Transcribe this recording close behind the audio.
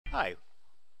Hi,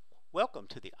 welcome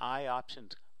to the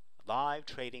iOptions Live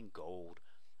Trading Gold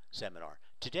seminar.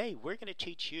 Today we're going to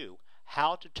teach you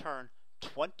how to turn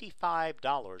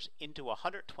 $25 into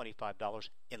 $125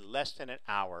 in less than an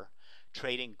hour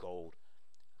trading gold,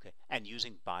 okay, and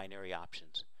using binary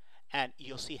options. And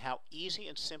you'll see how easy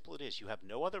and simple it is. You have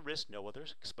no other risk, no other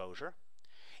exposure.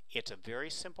 It's a very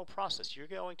simple process. You're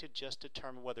going to just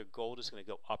determine whether gold is going to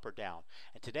go up or down.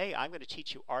 And today I'm going to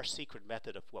teach you our secret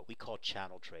method of what we call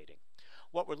channel trading.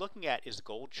 What we're looking at is the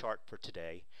gold chart for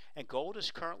today, and gold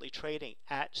is currently trading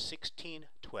at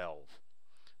 1612.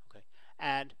 Okay,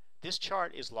 and this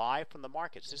chart is live from the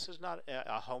markets. This is not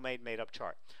a homemade, made-up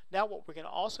chart. Now, what we're going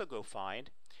to also go find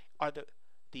are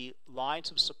the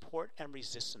lines of support and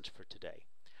resistance for today.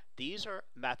 These are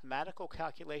mathematical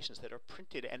calculations that are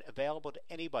printed and available to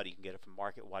anybody. You can get it from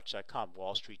MarketWatch.com,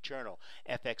 Wall Street Journal,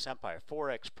 FX Empire,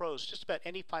 Forex Pros, just about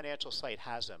any financial site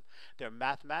has them. They're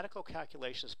mathematical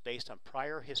calculations based on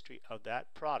prior history of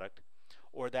that product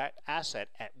or that asset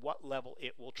at what level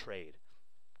it will trade.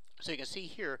 So you can see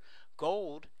here,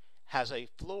 gold has a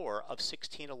floor of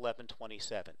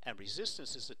 1611.27 and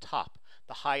resistance is the top,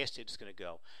 the highest it's going to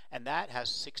go, and that has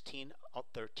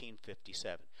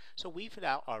 1613.57. So we've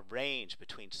now a range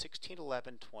between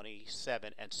 1611.27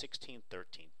 and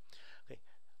 1613. Okay,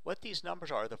 what these numbers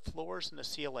are the floors and the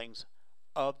ceilings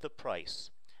of the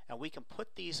price, and we can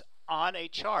put these on a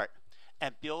chart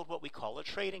and build what we call a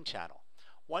trading channel.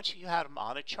 Once you have them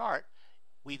on a chart,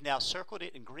 we've now circled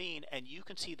it in green, and you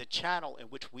can see the channel in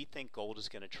which we think gold is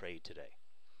going to trade today.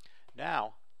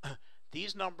 Now,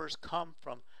 these numbers come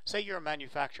from, say you're a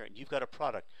manufacturer and you've got a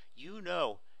product. You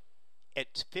know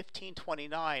at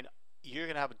 15.29 you're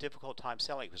going to have a difficult time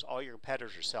selling it because all your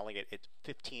competitors are selling it at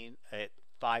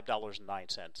 $5.09,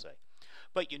 say.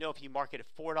 But you know if you market at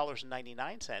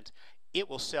 $4.99, it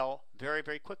will sell very,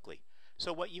 very quickly.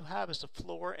 So what you have is the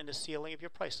floor and the ceiling of your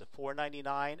price, the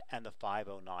 $4.99 and the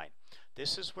 $5.09.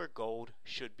 This is where gold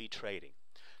should be trading.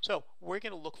 So we're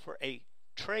going to look for a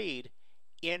trade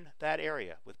in that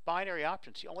area. With binary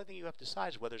options, the only thing you have to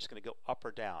decide is whether it's going to go up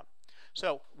or down.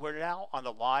 So we're now on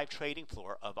the live trading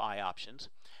floor of iOptions,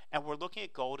 and we're looking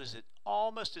at gold as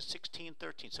almost at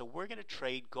 1613. So we're going to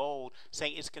trade gold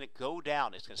saying it's going to go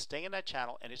down. It's going to stay in that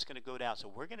channel, and it's going to go down. So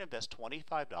we're going to invest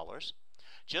 $25.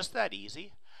 Just that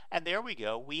easy. And there we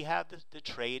go. We have the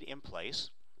trade in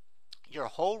place. Your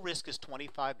whole risk is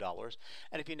 $25,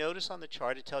 and if you notice on the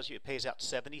chart, it tells you it pays out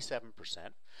 77%.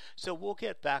 So we'll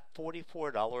get back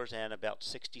 $44 and about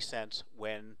 60 cents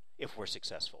if we're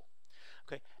successful.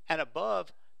 Okay, and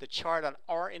above the chart on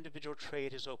our individual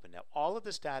trade is open. Now, all of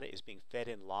this data is being fed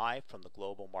in live from the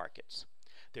global markets.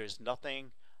 There's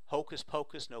nothing hocus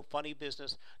pocus, no funny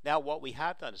business. Now, what we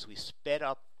have done is we sped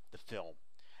up the film,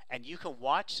 and you can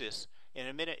watch this. In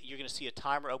a minute, you're going to see a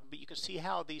timer open, but you can see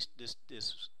how this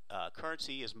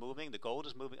currency is moving. The gold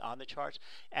is moving on the charts,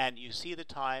 and you see the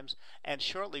times. And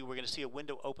shortly, we're going to see a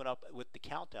window open up with the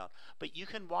countdown. But you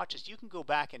can watch this. You can go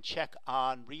back and check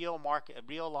on real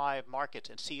live markets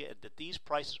and see that these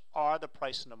prices are the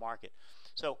price in the market.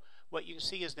 So what you can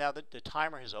see is now that the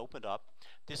timer has opened up.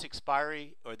 This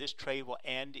expiry or this trade will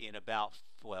end in about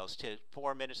 4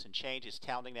 minutes and change. It's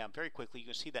counting down very quickly. You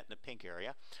can see that in the pink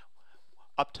area.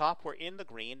 Up top, we're in the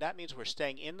green. That means we're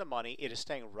staying in the money. It is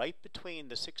staying right between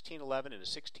the 1611 and the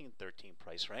 1613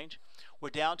 price range. We're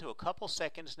down to a couple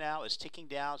seconds now. It's ticking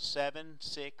down. 7,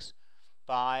 6,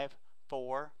 5,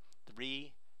 4,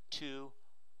 3, 2,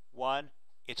 1.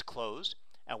 It's closed,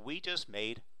 and we just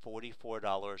made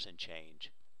 $44 and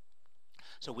change.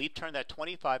 So we've turned that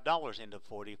 $25 into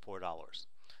 $44.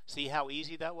 See how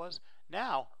easy that was?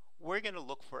 Now, we're going to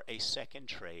look for a second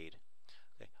trade.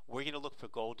 We're going to look for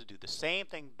gold to do the same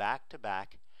thing back to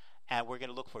back, and we're going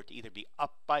to look for it to either be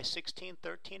up by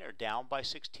 1613 or down by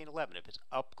 1611. If it's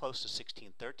up close to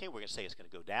 1613, we're going to say it's going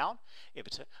to go down. If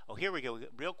it's here we go,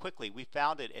 real quickly. We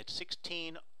found it at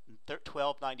 12.94,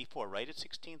 right at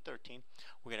 1613.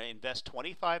 We're going to invest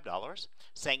 $25,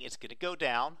 saying it's going to go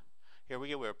down. Here we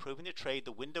go. We're approving the trade.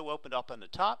 The window opened up on the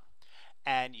top,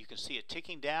 and you can see it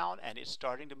ticking down, and it's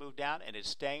starting to move down, and it's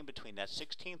staying between that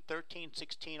 1613,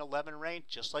 1611 range,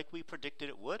 just like we predicted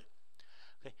it would.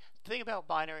 Okay. The thing about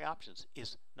binary options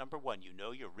is, number one, you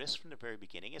know your risk from the very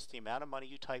beginning. It's the amount of money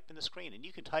you type in the screen, and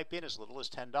you can type in as little as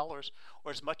 $10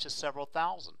 or as much as several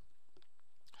thousand.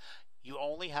 You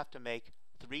only have to make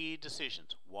 3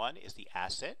 decisions. One is the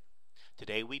asset.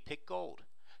 Today we pick gold.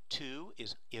 2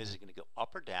 is it going to go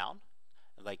up or down?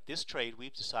 And like this trade,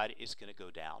 we've decided it's going to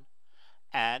go down.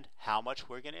 And how much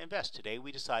we're going to invest. Today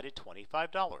we decided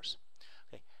 $25.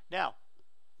 Okay. Now,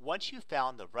 once you've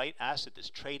found the right asset that's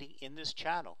trading in this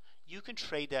channel, you can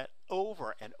trade that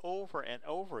over and over and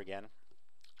over again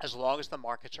as long as the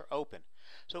markets are open.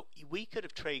 So we could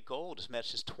have traded gold as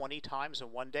much as 20 times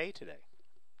in one day today.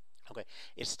 Okay,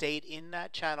 it stayed in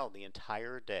that channel the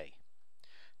entire day.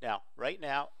 Now, right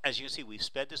now, as you can see, we've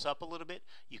sped this up a little bit.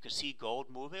 You can see gold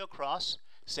moving across,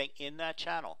 staying in that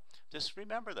channel. Just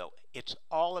remember, though, it's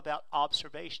all about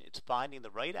observation. It's finding the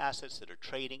right assets that are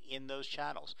trading in those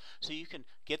channels. So you can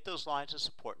get those lines of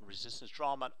support and resistance,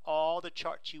 draw them on all the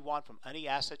charts you want from any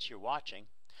assets you're watching.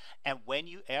 And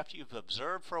after you've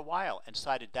observed for a while and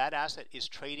decided that asset is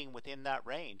trading within that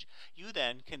range, you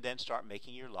then can start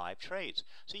making your live trades.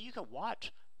 So you can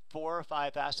watch 4 or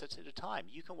 5 assets at a time.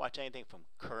 You can watch anything from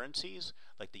currencies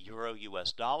like the Euro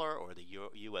US dollar or the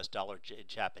US dollar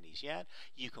Japanese yen.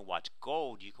 You can watch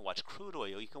gold. You can watch crude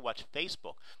oil. You can watch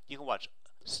Facebook. You can watch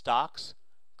stocks,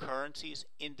 currencies,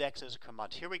 indexes,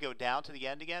 commodities. Here we go down to the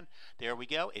end again. There we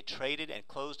go. It traded and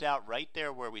closed out right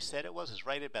there where we said it was. It's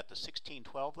right about the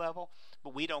 1612 level.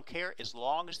 But we don't care. As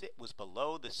long as it was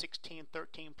below the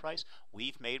 1613 price,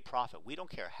 we've made profit. We don't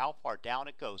care how far down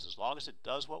it goes as long as it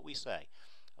does what we say.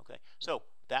 Okay, so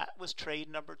that was trade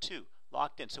number 2,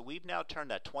 locked in. So we've now turned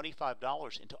that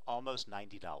 $25 into almost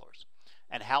 $90.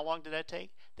 And how long did that take?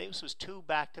 This was 2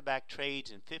 back-to-back trades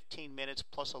in 15 minutes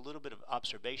plus a little bit of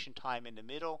observation time in the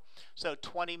middle. So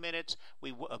 20 minutes,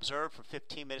 we observed for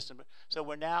 15 minutes. So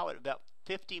we're now at about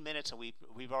 50 minutes and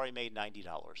we've already made $90,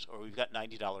 or we've got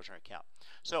 $90 in our account.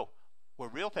 So we're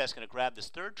real fast going to grab this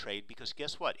third trade because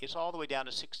guess what? It's all the way down to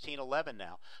 1611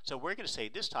 now. So we're going to say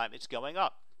this time it's going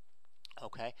up.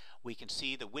 Okay, we can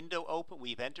see the window open.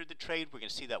 We've entered the trade. We're going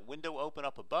to see that window open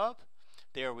up above.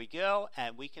 There we go,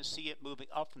 and we can see it moving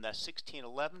up from that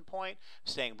 1611 point,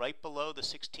 staying right below the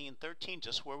 1613,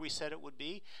 just where we said it would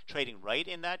be, trading right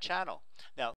in that channel. Now,